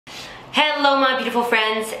Hello my beautiful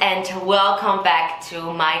friends and welcome back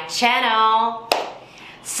to my channel.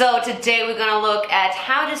 So today we're gonna look at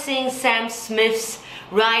how to sing Sam Smith's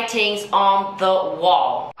Writings on the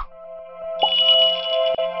Wall.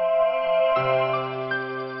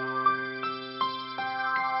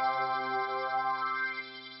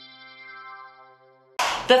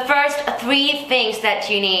 The first three things that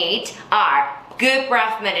you need are good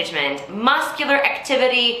breath management, muscular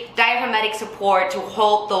activity, diaphragmatic support to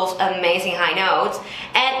hold those amazing high notes,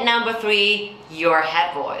 and number three, your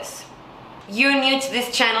head voice. You're new to this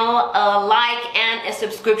channel, a like and a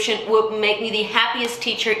subscription would make me the happiest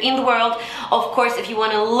teacher in the world. Of course, if you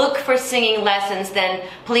want to look for singing lessons, then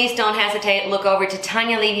please don't hesitate. Look over to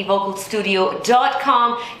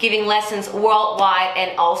TaniaReact.com, giving lessons worldwide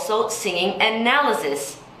and also singing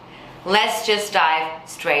analysis. Let's just dive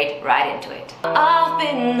straight right into it. I've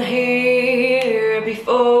been here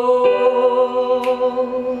before,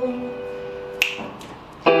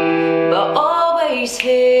 but always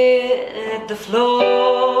hit the floor.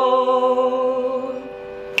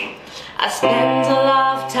 I spend a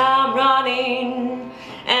lot of time running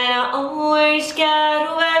and I always get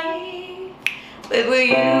away. But with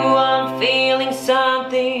you I'm feeling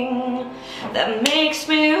something that makes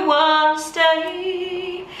me want to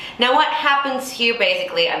stay. Now what happens here,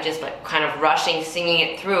 basically, I'm just like kind of rushing, singing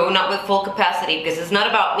it through, not with full capacity, because it's not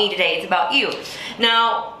about me today, it's about you.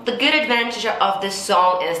 Now, the good advantage of this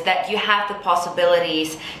song is that you have the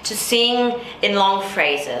possibilities to sing in long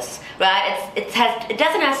phrases, right? It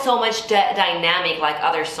doesn't have so much dynamic like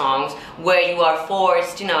other songs, where you are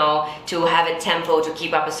forced, you know, to have a tempo, to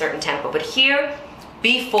keep up a certain tempo. But here,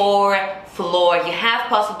 before, floor, you have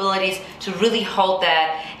possibilities to really hold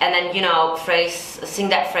that and then, you know, sing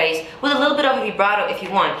that phrase with a little bit of a vibrato if you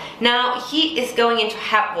want. Now, he is going into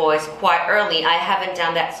head voice quite early. I haven't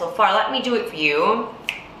done that so far. Let me do it for you.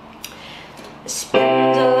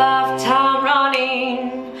 Spend a lot of time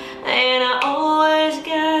running and I always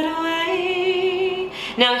get away.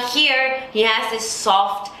 Now here, he has this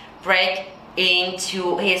soft break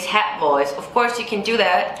into his head voice. Of course you can do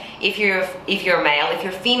that if you're male. If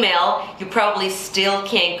you're female, you probably still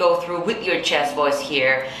can't go through with your chest voice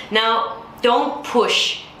here. Now don't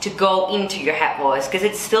push to go into your head voice because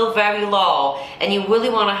it's still very low and you really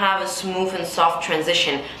want to have a smooth and soft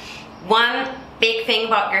transition. One big thing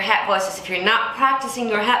about your head voice is if you're not practicing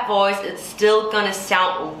your head voice, it's still gonna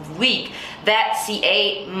sound weak. That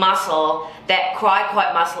CA muscle, that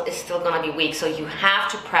cry-quiet muscle is still gonna be weak, so you have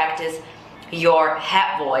to practice your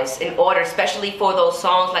head voice in order, especially for those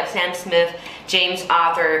songs like Sam Smith, James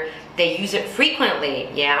Arthur, they use it frequently,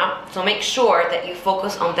 yeah? So make sure that you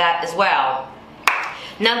focus on that as well.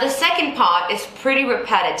 Now the second part is pretty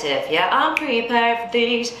repetitive, yeah? I'm prepared for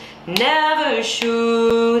this, never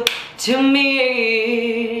shoot to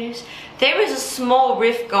miss. There is a small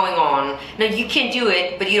riff going on. Now you can do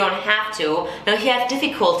it, but you don't have to. Now if you have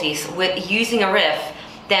difficulties with using a riff,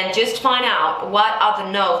 then just find out what are the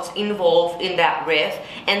notes involved in that riff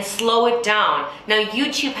and slow it down. Now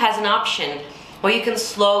YouTube has an option where you can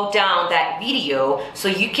slow down that video so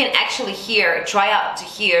you can actually try out to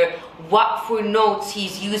hear what for notes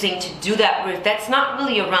he's using to do that riff. That's not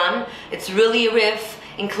really a run, it's really a riff,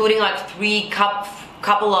 including like three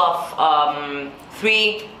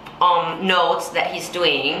notes that he's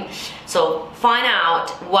doing. So find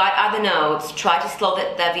out what are the notes, try to slow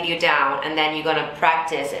that video down, and then you're gonna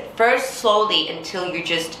practice it. First slowly until you're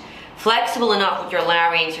just flexible enough with your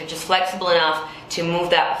larynx, you're just flexible enough to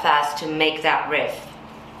move that fast to make that riff.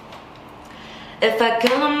 If I'm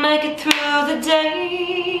gonna make it through the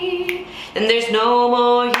day, then there's no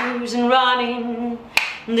more use in running.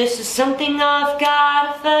 This is something I've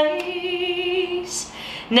gotta face.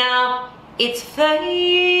 Now, it's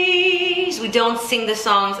phase. We don't sing the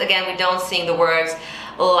songs, again, we don't sing the words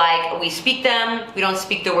like we speak them. We don't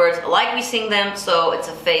speak the words like we sing them, so it's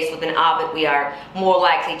a phase with an A, but we are more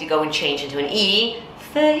likely to go and change into an E.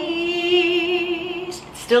 Phase.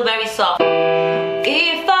 It's still very soft.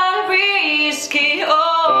 If I risk it all.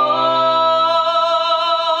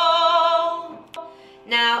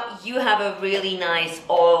 Now, you have a really nice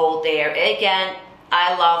O there. Again,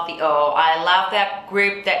 I love the O. I love that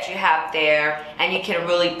grip that you have there, and you can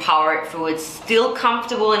really power it through. It's still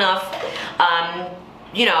comfortable enough.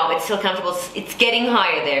 You know, it's still comfortable. It's getting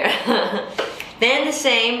higher there. Then the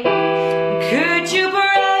same. Could you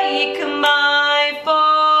break my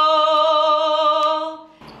fall?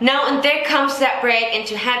 Now, and there comes that break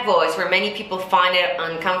into head voice, where many people find it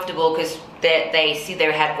uncomfortable because they see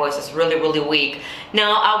their head voice is really, really weak.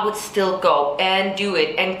 Now, I would still go and do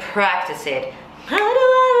it and practice it. How do I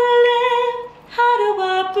live? How do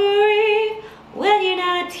I breathe? when you're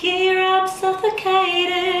not here, I'm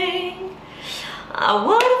suffocating. I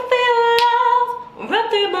wanna feel love run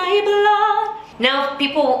through my blood. Now,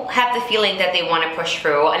 people have the feeling that they want to push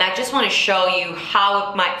through, and I just want to show you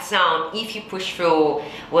how it might sound if you push through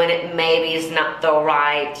when it maybe is not the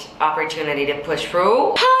right opportunity to push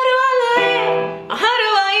through. How do I live? How do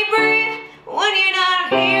I breathe? When you're not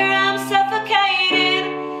here, I'm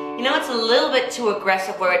suffocating. You know, it's a little bit too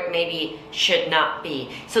aggressive where it maybe should not be.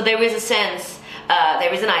 So there is a sense,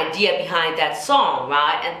 there is an idea behind that song,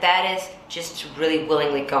 right? And that is just to really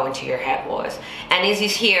willingly go into your head voice. And as you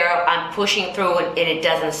hear, I'm pushing through and it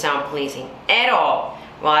doesn't sound pleasing at all,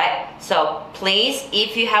 right? So please,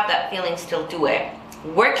 if you have that feeling, still do it.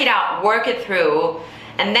 Work it out, work it through.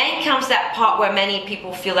 And then comes that part where many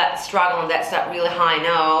people feel that struggle, and that's that really high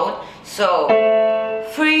note. So,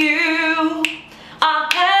 for you, I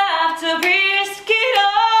have to risk it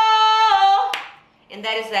all. And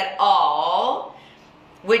that is that all,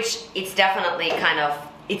 which it's definitely kind of,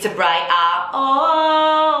 it's a bright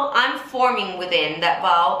oh, I'm forming within that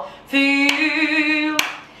vowel. For you,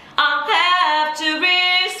 I have to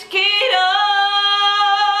risk it all.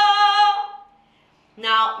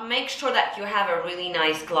 Now, make sure that you have a really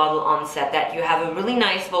nice glottal onset, that you have a really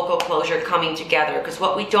nice vocal closure coming together, because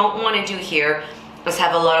what we don't want to do here is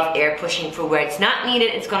have a lot of air pushing through where it's not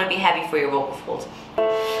needed. It's going to be heavy for your vocal folds.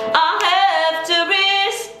 I have to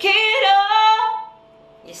risk it all.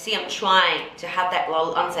 You see, I'm trying to have that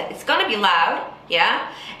glottal onset. It's going to be loud, yeah?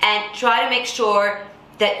 And try to make sure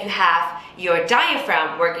that you have your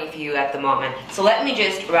diaphragm working for you at the moment. So let me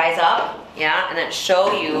just rise up, yeah, and then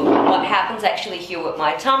show you what happens actually here with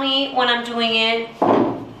my tummy when I'm doing it.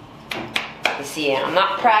 You see, I'm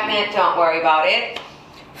not pregnant, don't worry about it.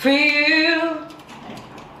 For you,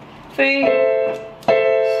 for you,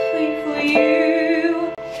 for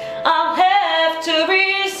you, I'll have to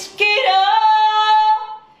risk it all,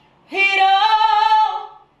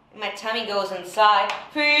 my tummy goes inside.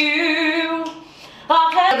 For you,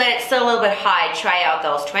 but it's still a little bit high. Try out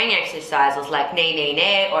those training exercises like nay, nay,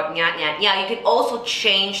 nay, or nyat, nyat. Yeah, you can also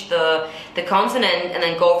change the consonant and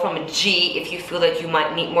then go from a G if you feel that you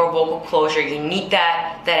might need more vocal closure. You need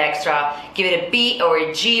that extra. Give it a B or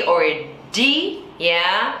a G or a D,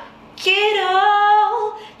 yeah?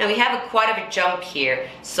 Kiddo! Now we have quite of a jump here,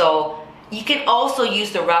 so you can also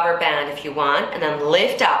use the rubber band if you want, and then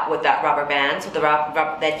lift up with that rubber band so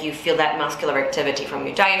that you feel that muscular activity from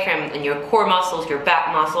your diaphragm and your core muscles, your back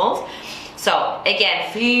muscles. So again,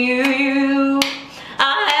 for you,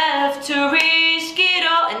 I have to risk it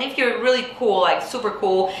all. And if you're really cool, like super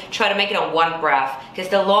cool, try to make it on one breath, because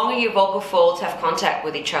the longer your vocal folds have contact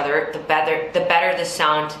with each other, the better the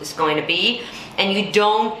sound is going to be. And you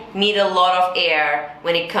don't need a lot of air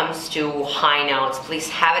when it comes to high notes. Please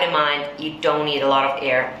have it in mind, you don't need a lot of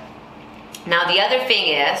air. Now the other thing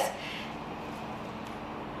is,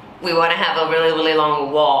 we want to have a really, really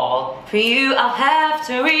long wall. For you, I'll have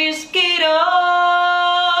to risk it all.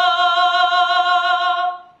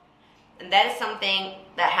 And that is something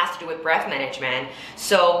that has to do with breath management.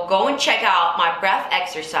 So go and check out my breath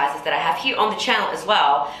exercises that I have here on the channel as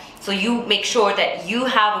well. So you make sure that you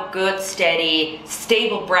have a good, steady,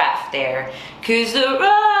 stable breath there. 'Cause the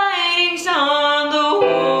writing's on the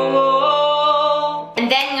wall.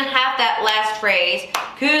 And then you have that last phrase.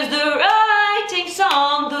 'Cause the writing's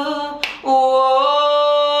on the wall.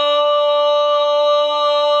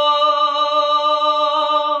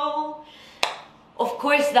 Of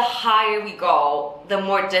course, the higher we go, the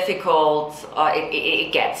more difficult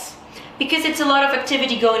it gets. Because it's a lot of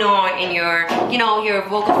activity going on in your, your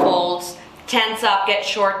vocal folds tense up, get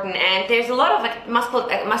shortened, and there's a lot of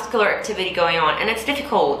muscular activity going on, and it's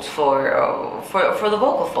difficult for the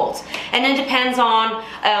vocal folds. And it depends on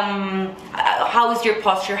how is your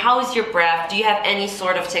posture, how is your breath, do you have any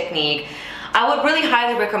sort of technique. I would really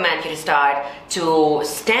highly recommend you to start to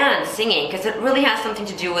stand singing, because it really has something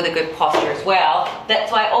to do with a good posture as well.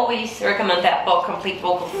 That's why I always recommend that complete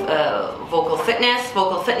vocal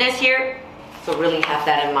fitness here. So really have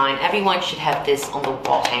that in mind. Everyone should have this on the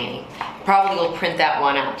wall hanging. Probably will print that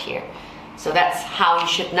one out here. So that's how you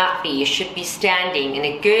should not be. You should be standing in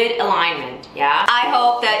a good alignment, yeah? I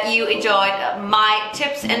hope that you enjoyed my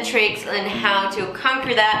tips and tricks on how to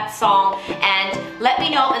conquer that song, and let me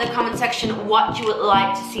know in the comment section what you would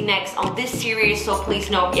like to see next on this series. So please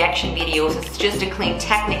no reaction videos. It's just a clean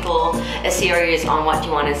technical series on what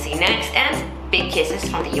you want to see next, and big kisses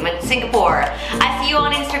from the human in Singapore. I see you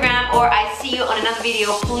on Instagram, or I see you on another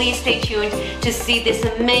video. Please stay tuned to see this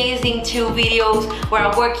amazing 2 videos where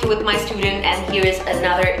I work here with my student, and here is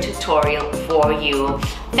another tutorial for you.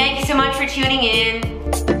 Thank you so much for tuning in.